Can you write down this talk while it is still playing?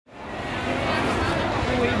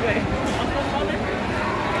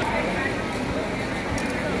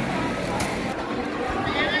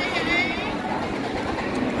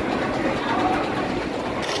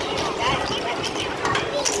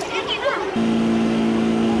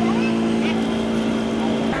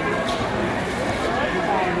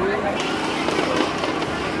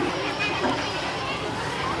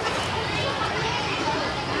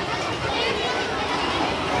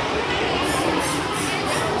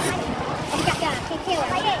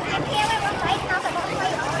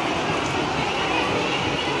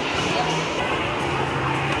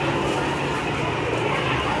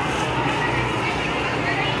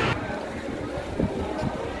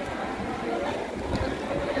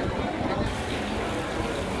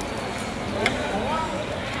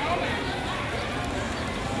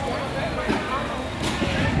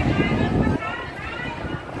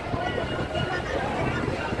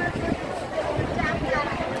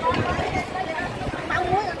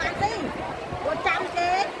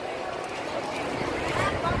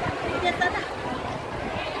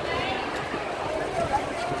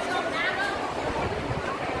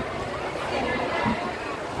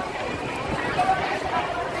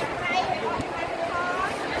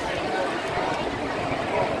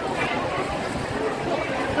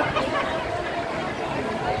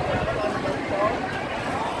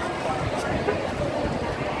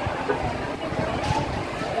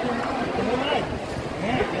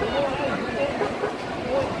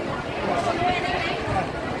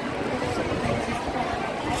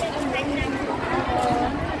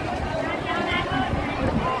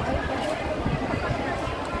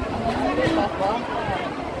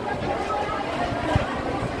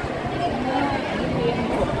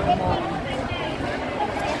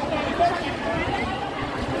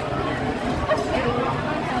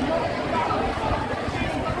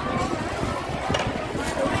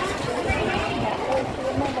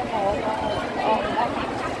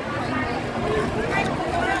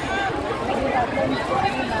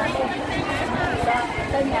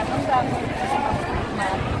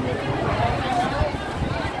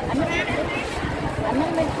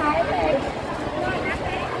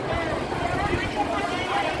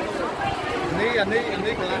อัน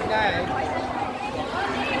นี้กำลังได้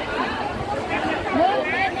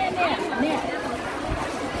เนี่ย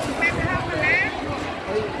แม่เข้ามาแล้ว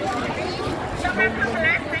ชอบแม่เข้ามาแ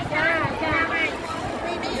ล้วไหนจ้าไป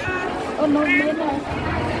นี่โอ้นุ่มนิดเลย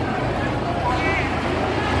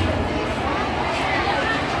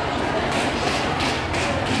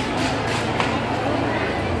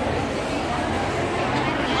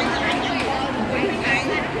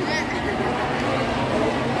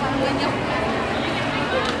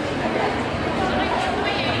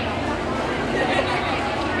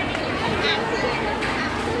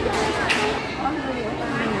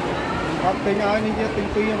tính ơiนี่tính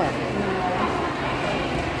pi mà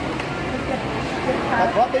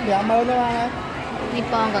có tính giảm hơn đó mà đi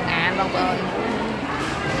con còn ngàn bông ơi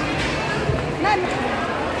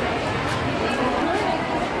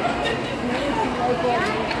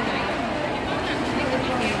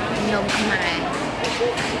nhung mày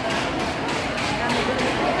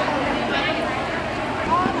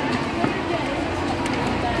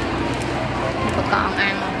có con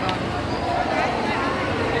ăn không con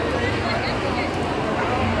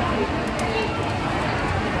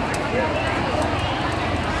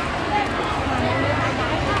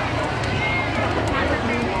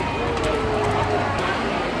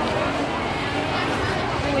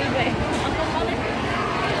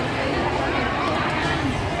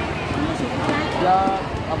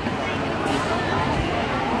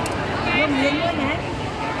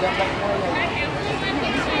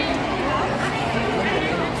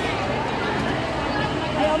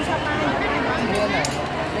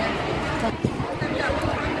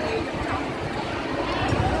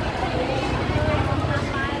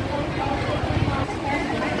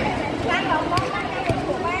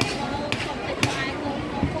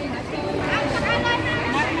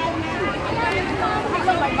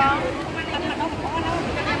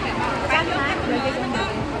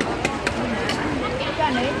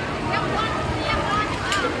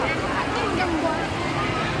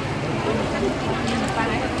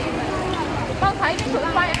con thấy cái thử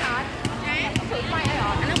bay hả? Thử bay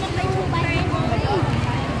hả? Nó không thấy thử bay.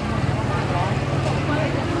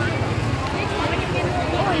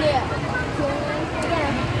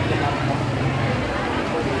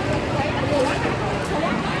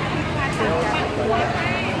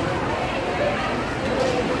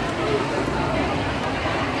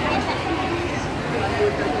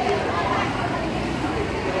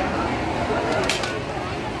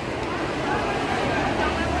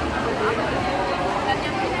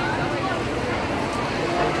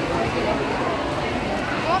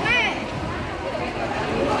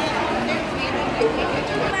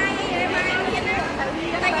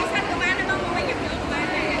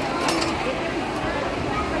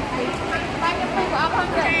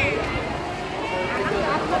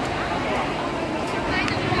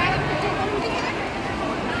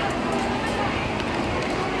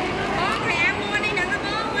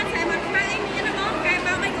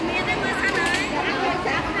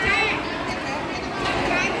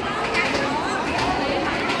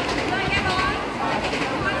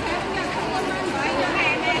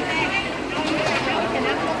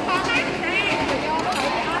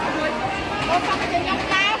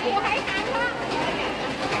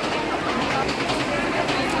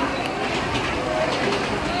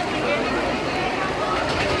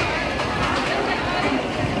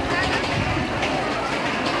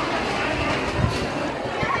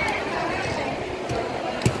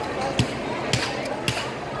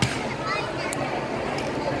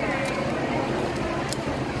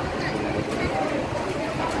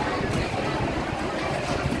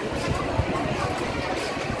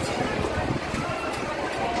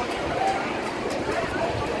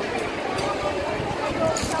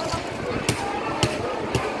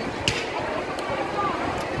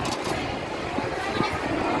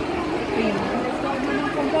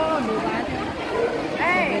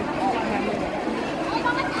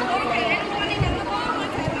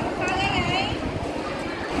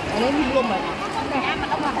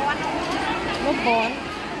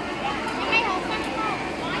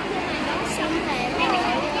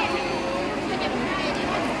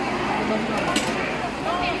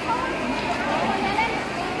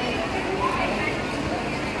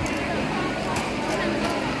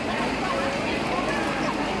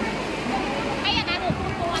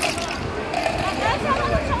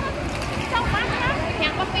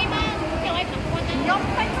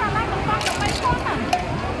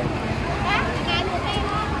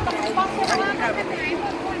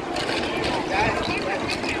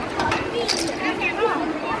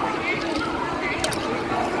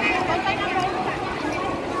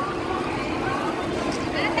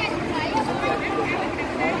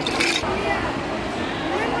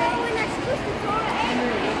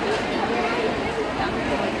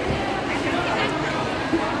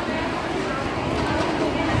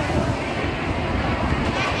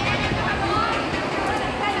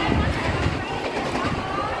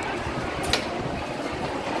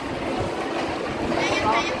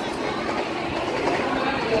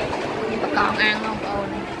 còn ăn không ôn.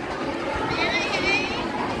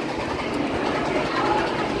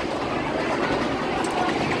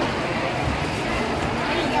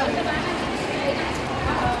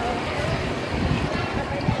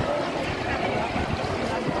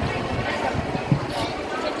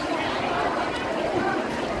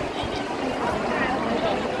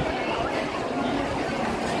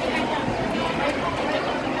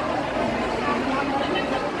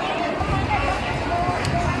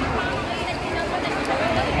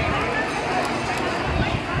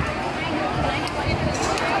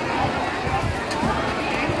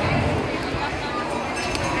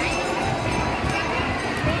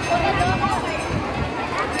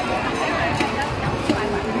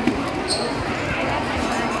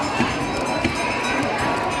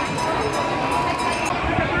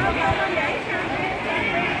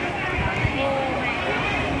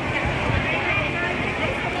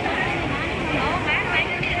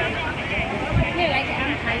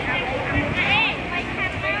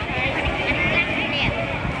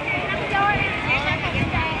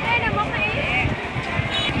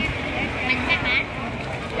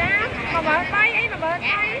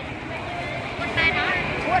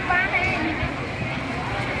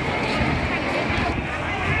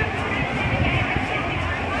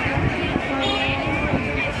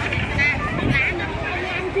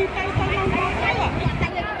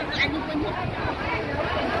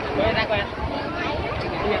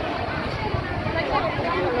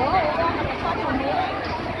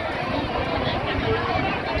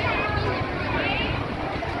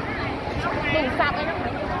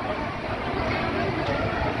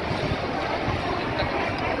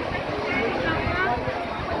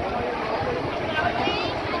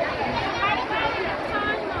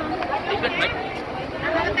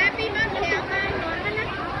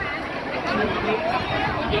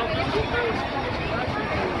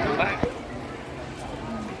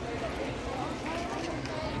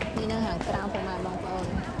 Đi nơi hàng trao của mà bông ôn.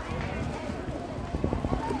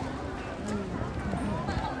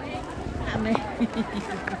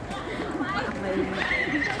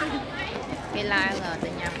 Cái lai rồi từ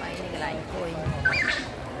nhà mấy cái lại vui.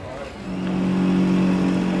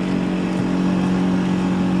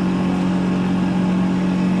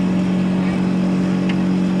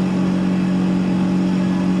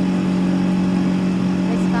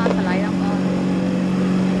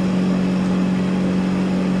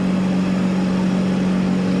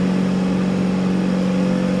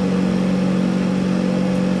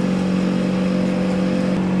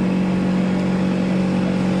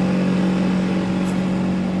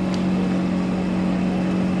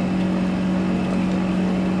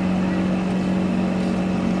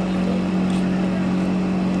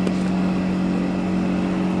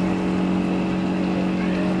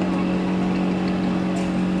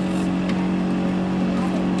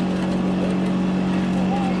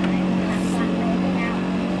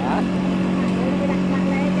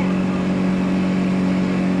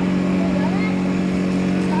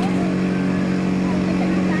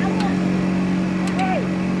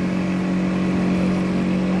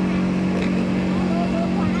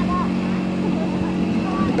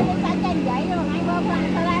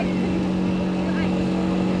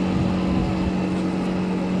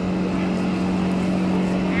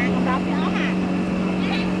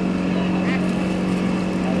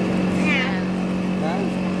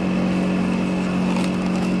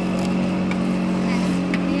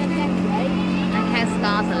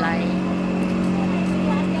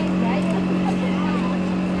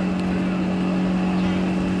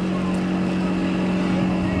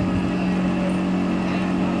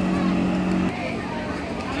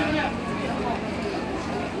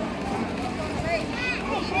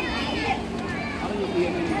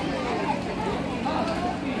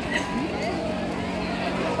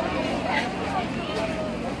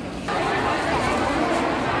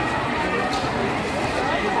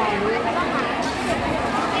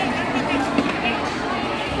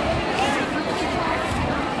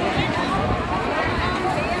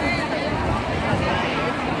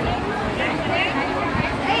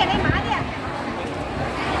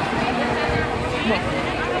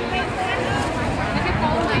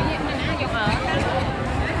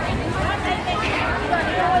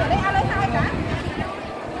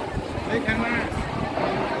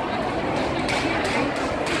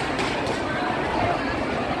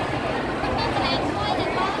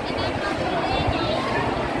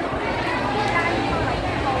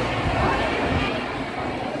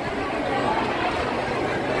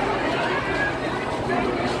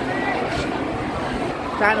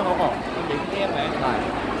 Chai nó có khổ. Chính em đấy. Này.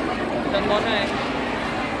 Tân món này.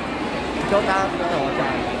 Cho ta có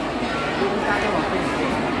chai.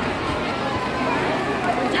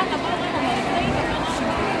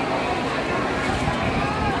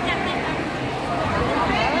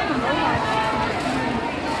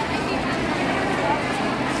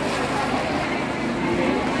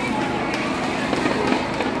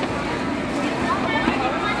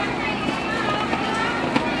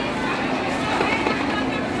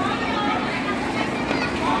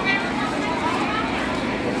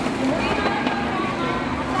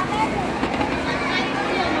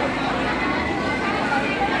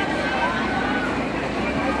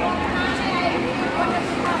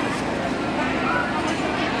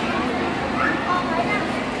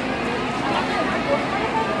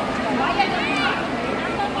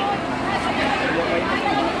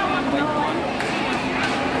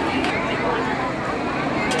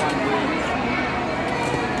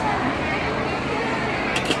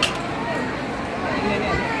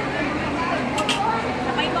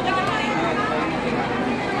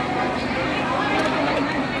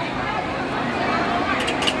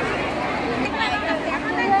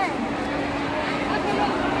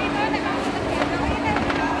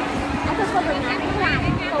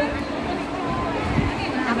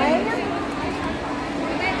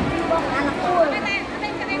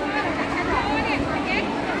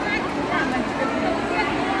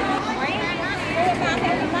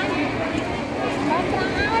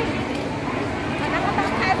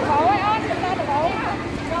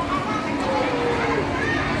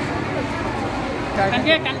 Cắn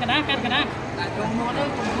kia, cắn cả đá, cắn cả đá. Trông một đấy,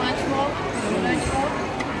 cùng hai chiếc một. Lấy chiếc một.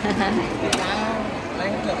 Lấy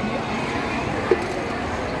được nhé.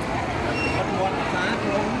 Một phá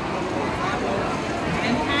luôn. Một phá luôn.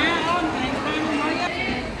 Cắn phá, ôn, cắn phá không nói hết.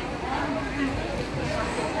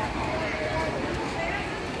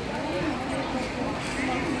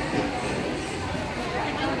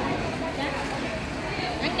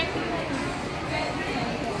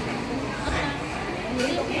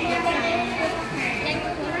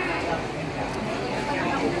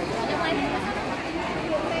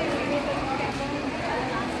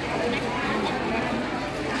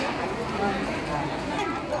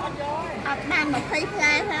 Bạn một khi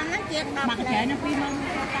phê thôi nó chết đập Mặc trẻ nó phi mông.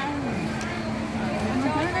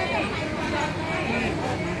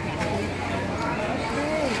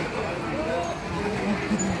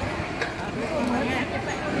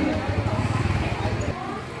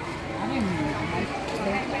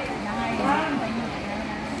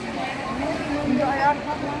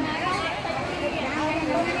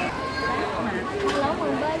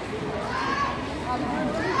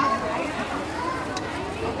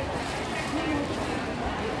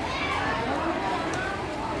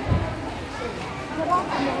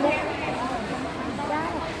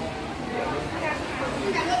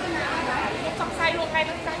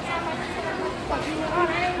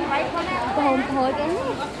 Hồn thôi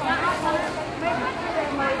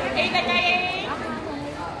cái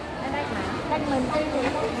đánh mình đi thì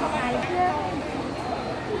không ai chứ.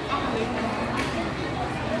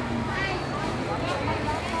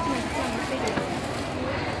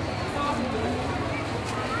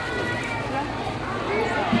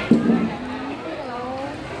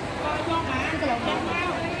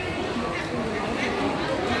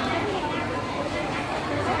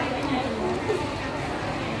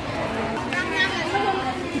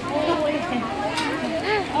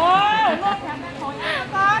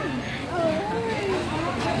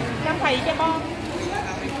 Thầy cho con.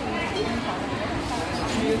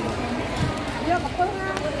 vô một phương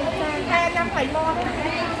Hai năm thầy bo đấy.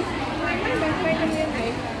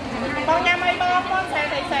 Con nha mấy bo con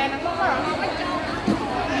xè nó đúng không?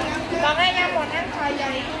 Còn hai năm một ăn thầy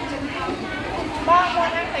vậy. Bo một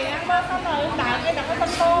ăn thì ăn bơ xong rồi tạo cái đằng cái con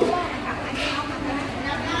tôm đó.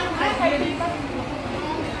 Thầy đi con.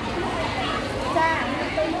 Cha.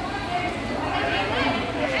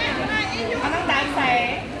 Anh ăn đại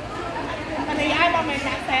xè. Thì ai bao mày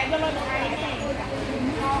sạc sạc cho lên ai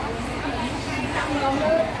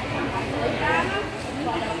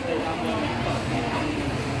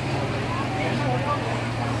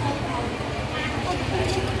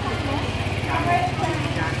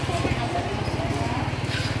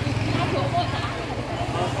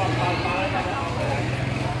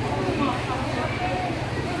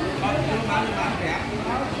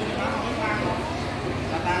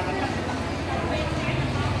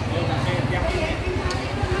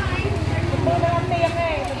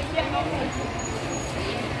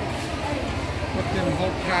một tiền hộp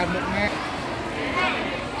gà một nghe.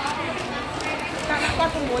 Các con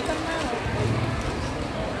cùng muối chân nào.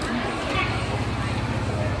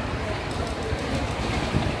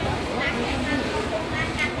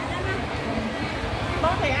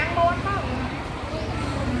 Có thể ăn luôn không?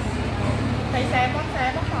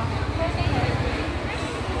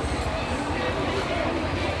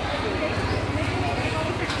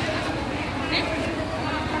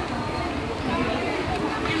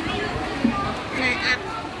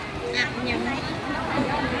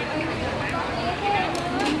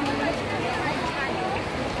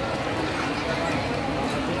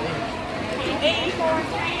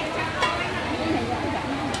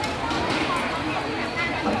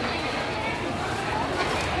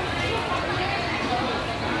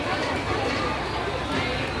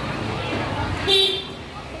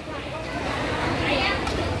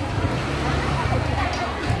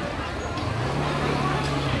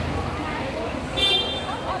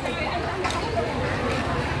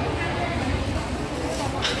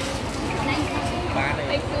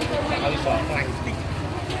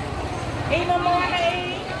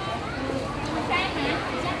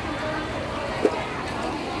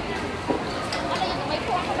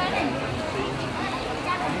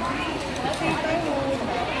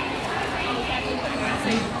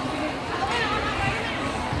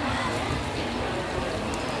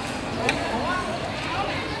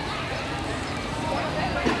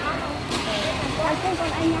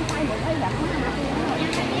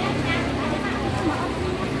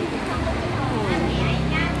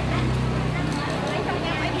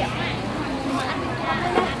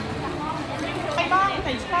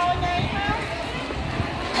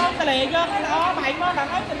 lệ vô cái đó bảy món đã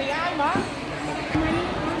nói thì ai mà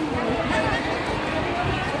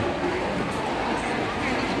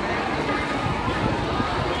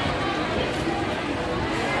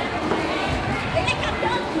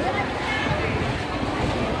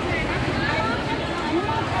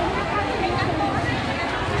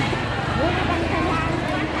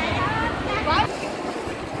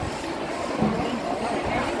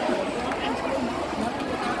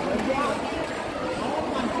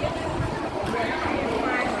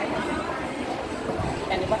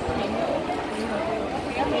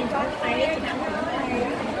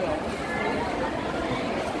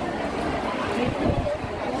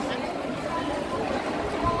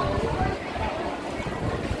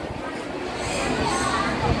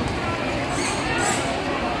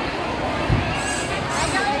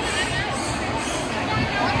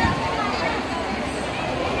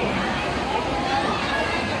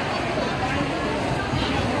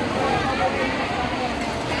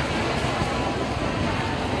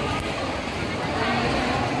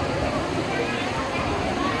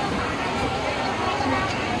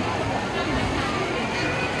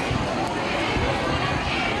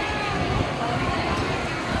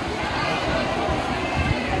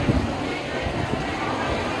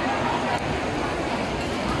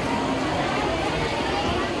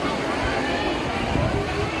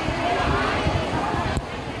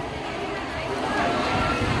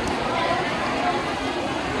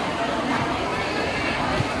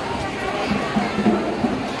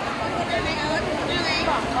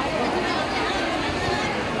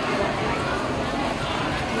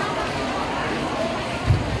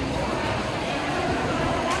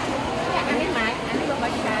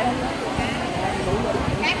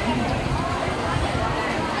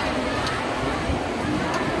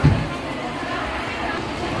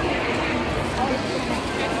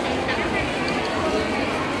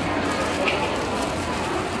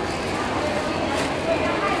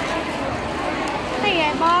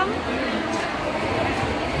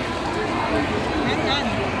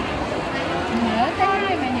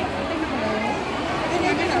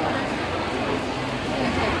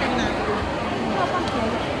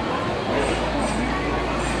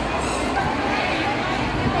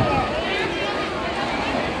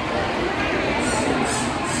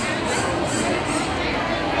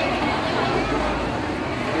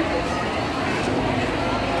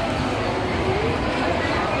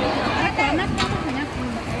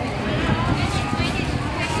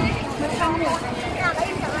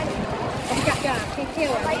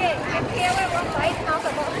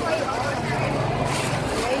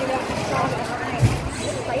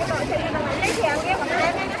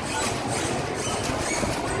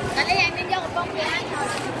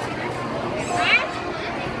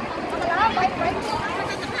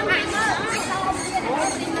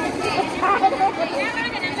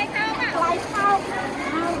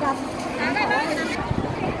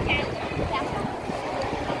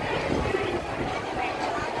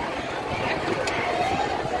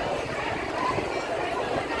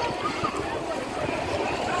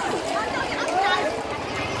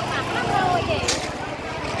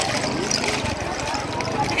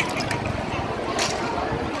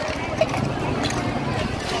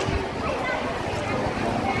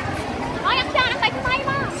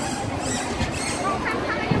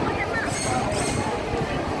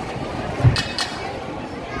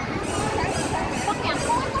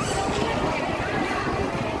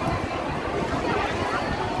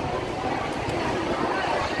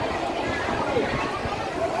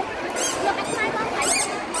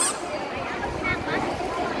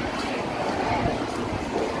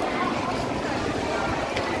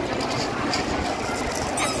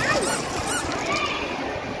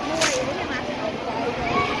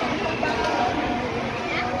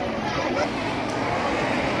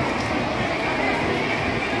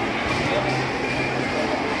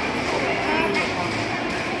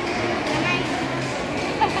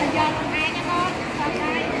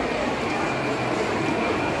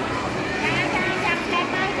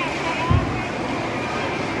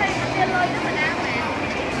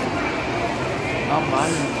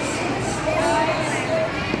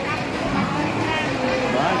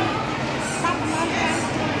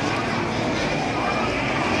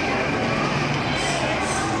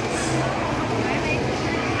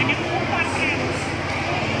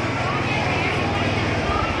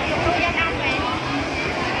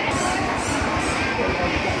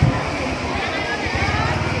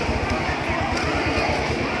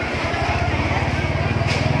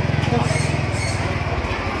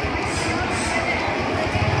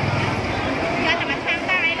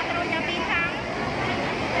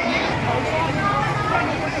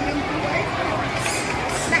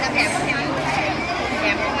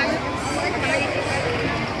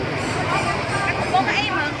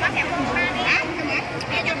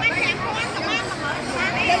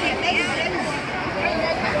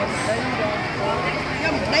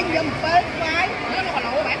đánh dùm bớt quái. Nó còn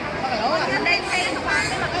lỗ bạn. Còn lỗ à. Đây hay nó còn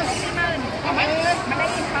cái mặt nó đi mơn. Còn bạn mà đây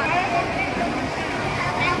còn.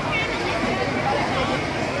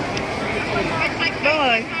 Đúng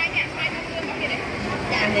rồi.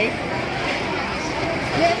 Dạ gì?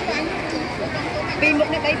 Lên quanh. Vì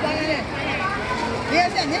một này đây quanh này.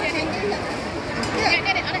 Lên sẽ nhất hành cái là. Đây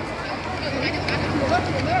đây ở đây.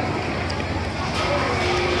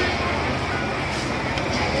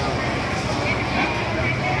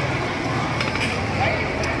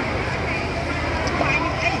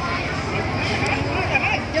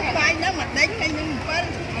 Phai nó mà đánh hay nhưng phai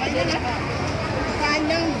nó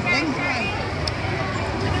đánh phai.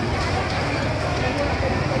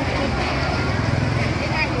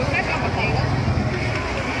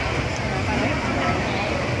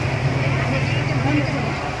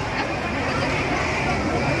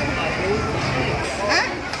 Hả?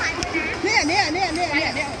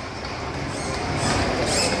 Nè.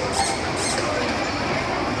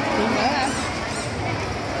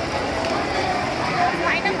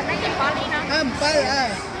 Bơ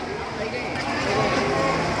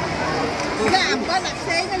làm có đặt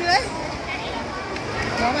xe cho lưới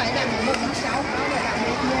có phải làm một bánh sáu có phải làm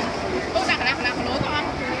một nha Tôi đặt lối con.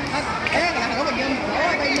 Thế là có một dân có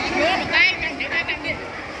ở đây Đưa một tay, đang đi.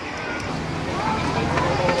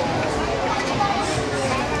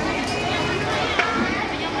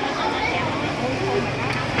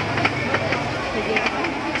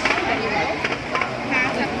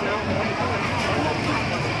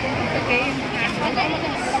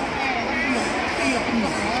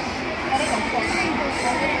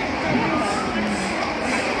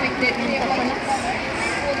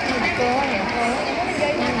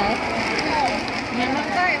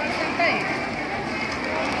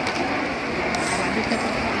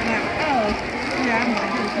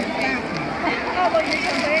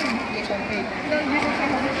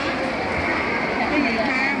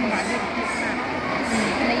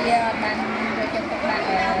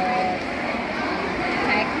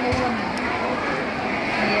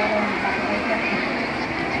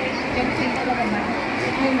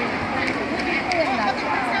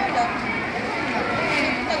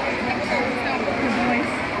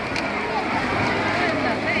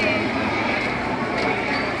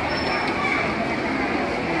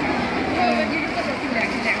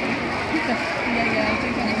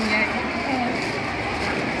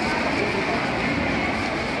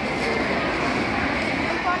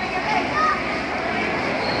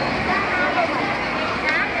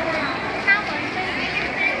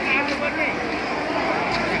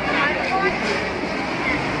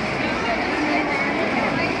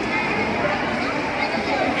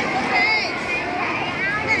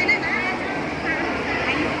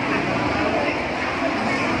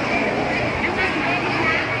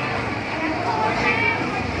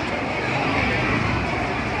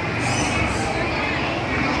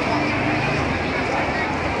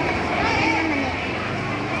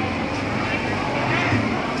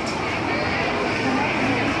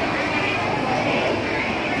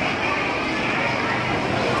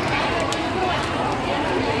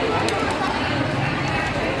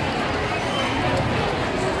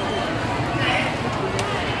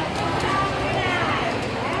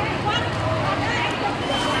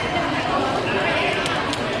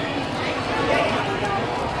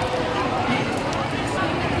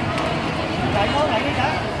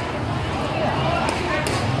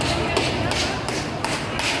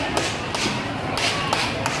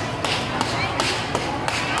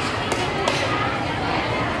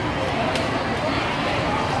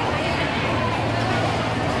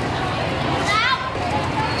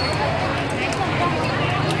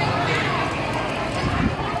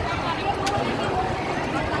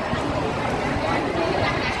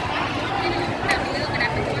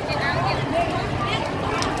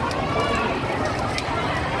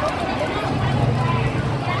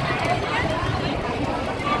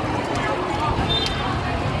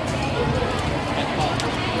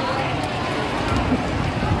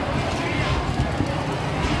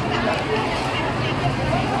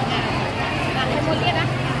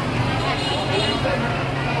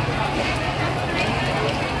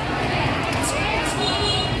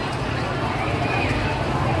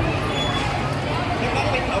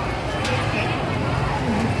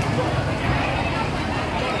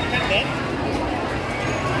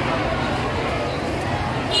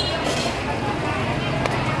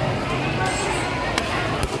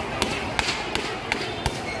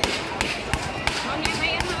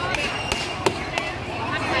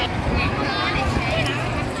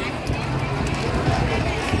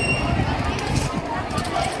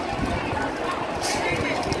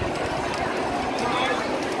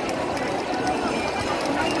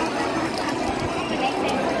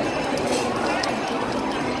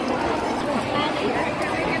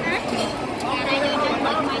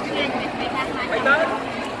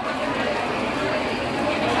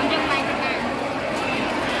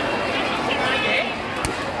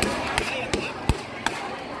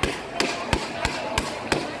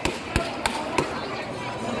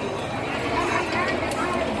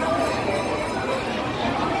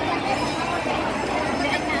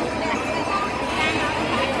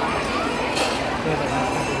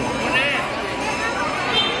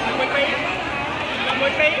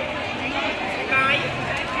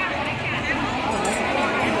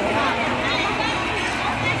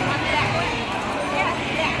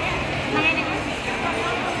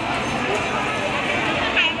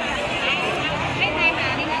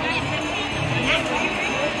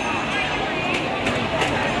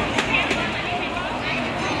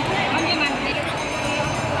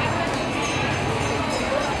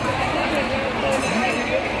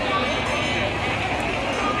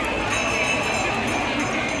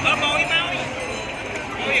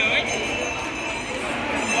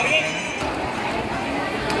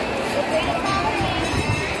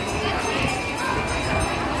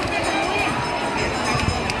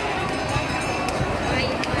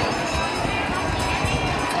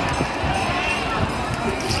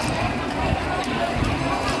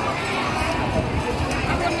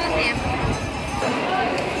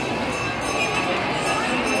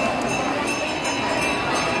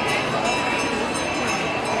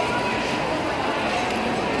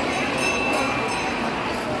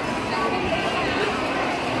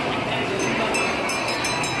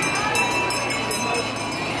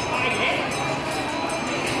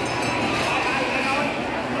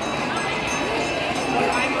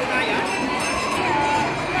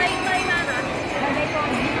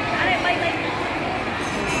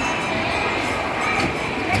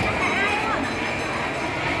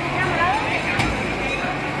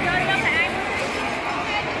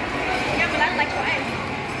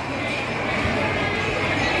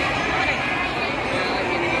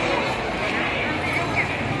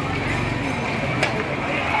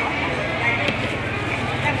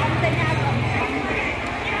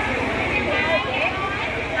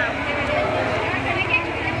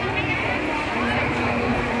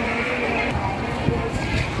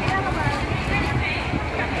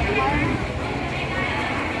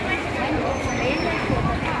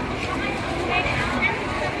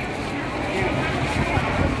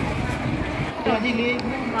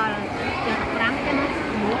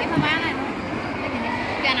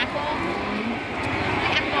 chả nạp cô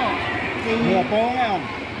ăn cổ mùa phố nghe không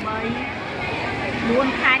mới luôn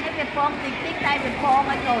khai những cái phong tích tích đâyเป็นphong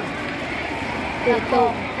ấy rồi từ từ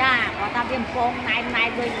ra có taเป็นphong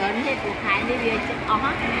này với ngấn hết của khai đi về ó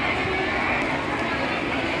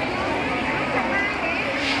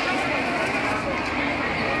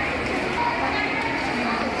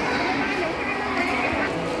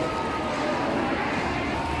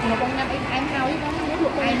mà con năm anh hao với con muốn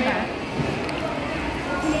luộc anh mà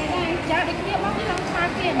cha đi kia móc trong xa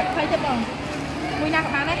kia mà thay cho bằng mùi nào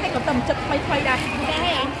các bạn ấy hay có tầm chật thay đặt ra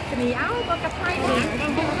hay không thì áo có cặp thay thì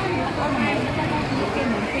con này cái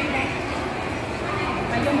mượn phí đây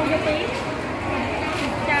mà dùng mua tí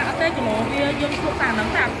cha ở đây của nó dùng thuốc tàn nấm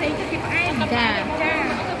tạp xây cho kịp anh cha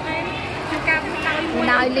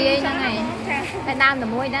đòi lia nó này Việt Nam là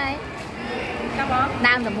mua đây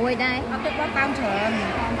Nam là mua đây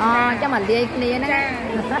cho mình lia lia nó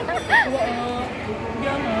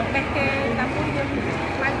dương ở bên kia đám quân dương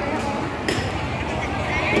quay cái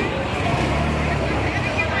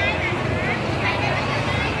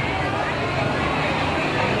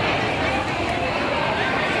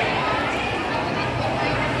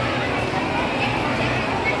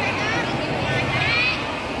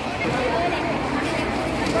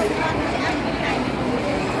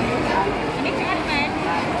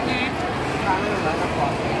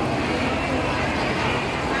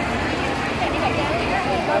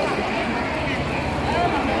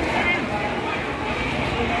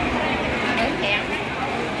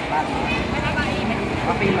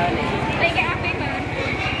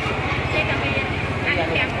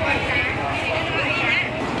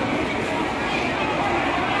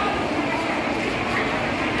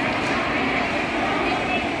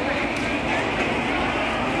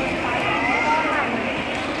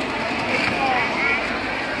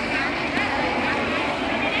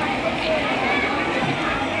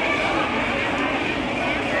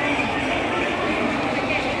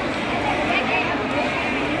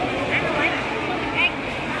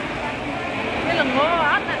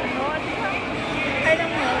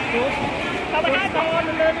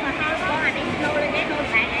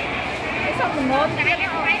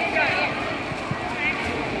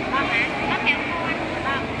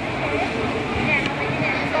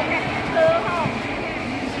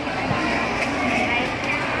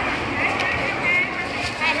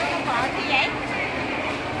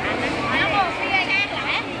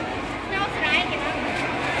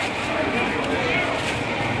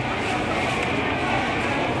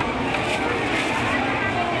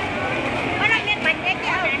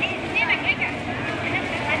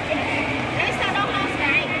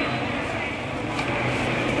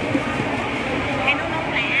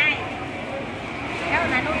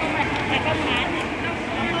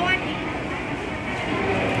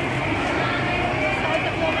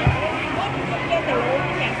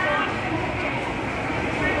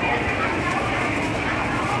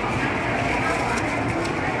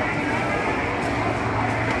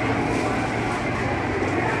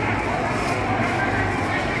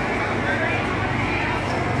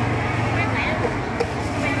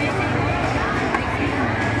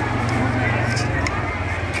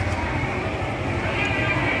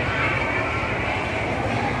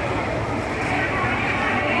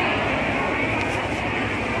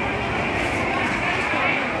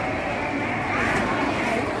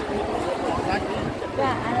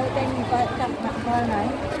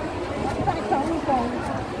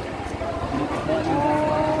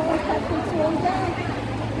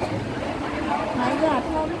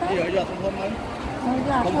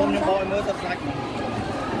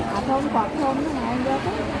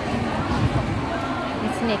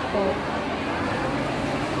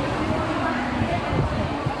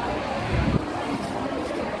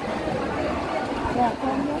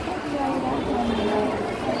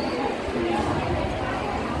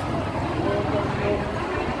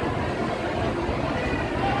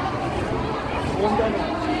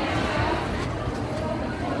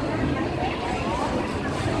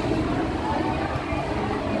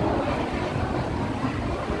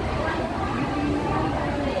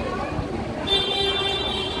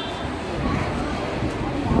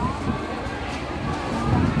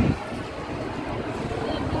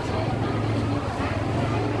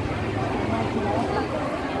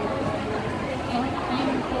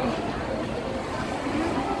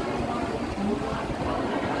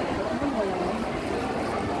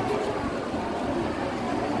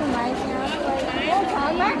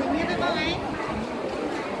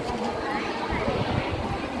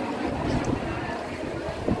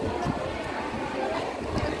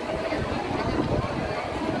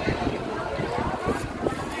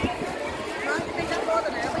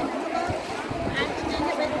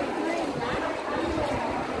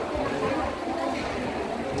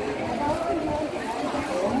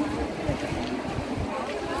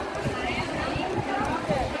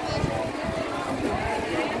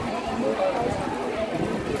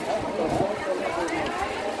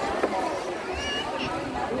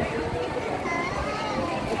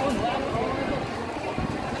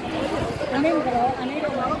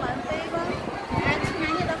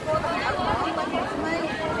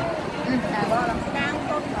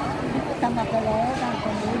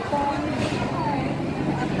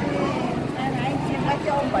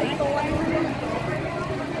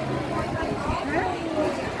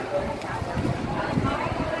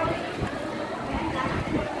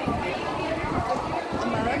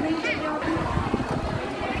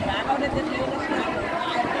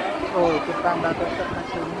tam đã tới tất cả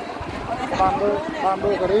chúng ban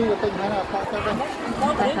đôi cái đi cái tình hay là sao sao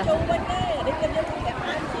đây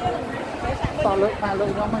tao lợi mà lợi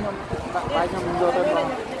nhóm mà nhóm đặt tay nhóm mình vô tên vào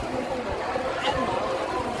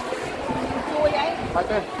phải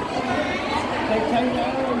chưa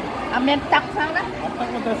Anh em tóc sao đó tóc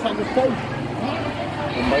nó ta xanh được cây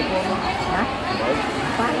mấy con hả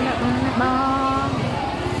phải nó bò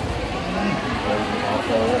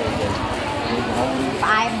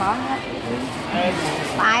bài món á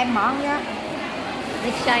bài món á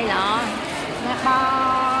đi xây lọ nó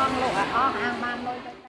bò luôn à ăn